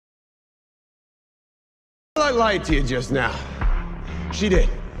might lie to you just now. She did.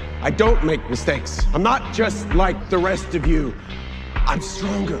 I don't make mistakes. I'm not just like the rest of you. I'm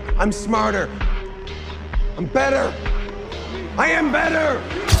stronger. I'm smarter. I'm better. I am better!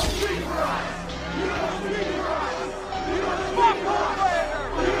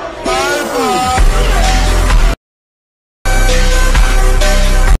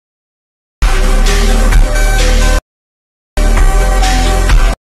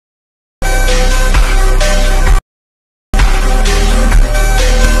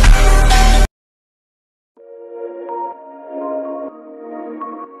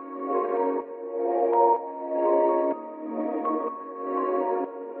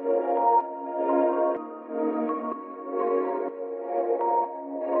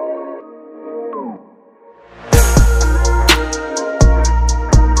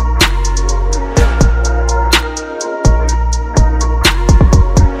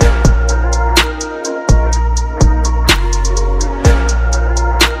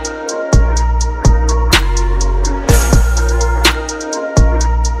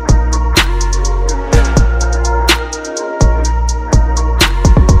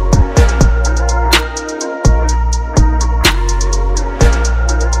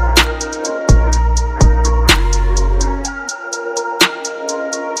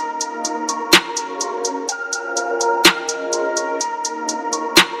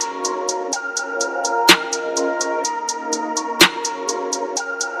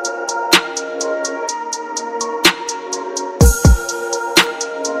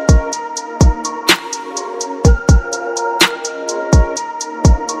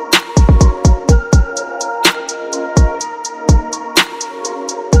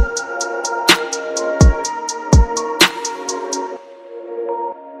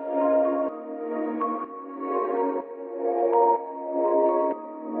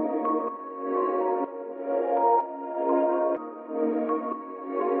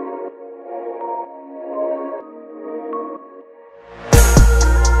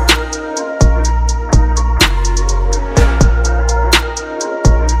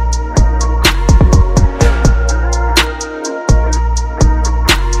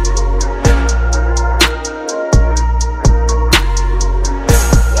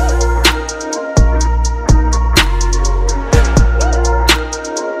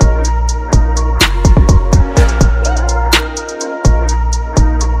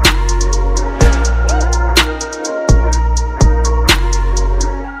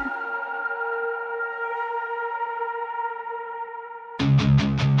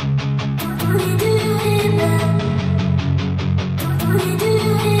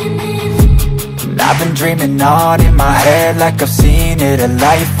 I've been dreaming on in my head like I've seen it. A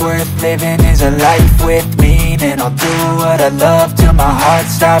life worth living is a life with meaning. I'll do what I love till my heart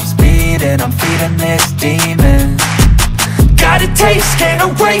stops beating. I'm feeding this demon. Got a taste, can't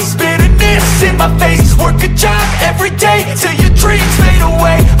erase bitterness in my face. Work a job every day till your dreams fade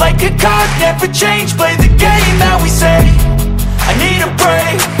away. Like a card, never change, play the game that we say. I need a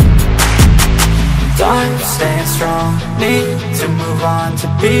break. I'm staying strong, need to move on to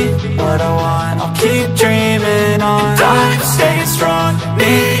be what I want. I'll keep dreaming on. And I'm staying strong,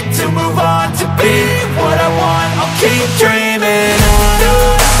 need to move on to be what I want. I'll keep dreaming on.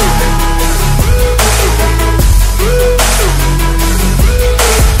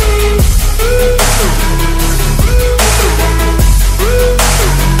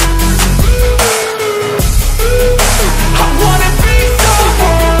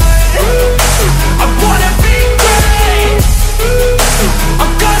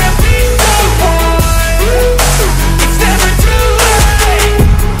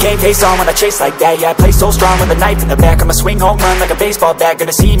 Face on when I chase like that. Yeah, I play so strong with a knife in the back. I'ma swing home run like a baseball bat.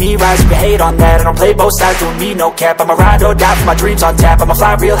 Gonna see me rise, you can hate on that. I don't play both sides, doing me no cap. I'ma ride or die for my dreams on tap. I'ma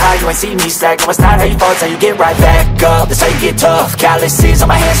fly real high, you ain't see me slack. No, it's not how you fall, it's how you get right back up. That's how you get tough. Calluses on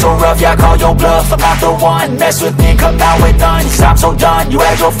my hands so rough, yeah, I call your bluff. I'm not the one, mess with me, come out with none. Cause I'm so done, you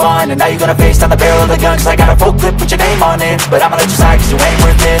had your fun. And now you're gonna face down the barrel of the gun. Cause I got a full clip with your name on it. But I'ma let you slide cause you ain't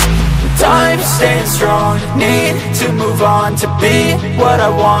worth it. I'm staying strong, need to move on to be what I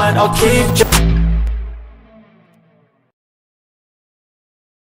want. I'll keep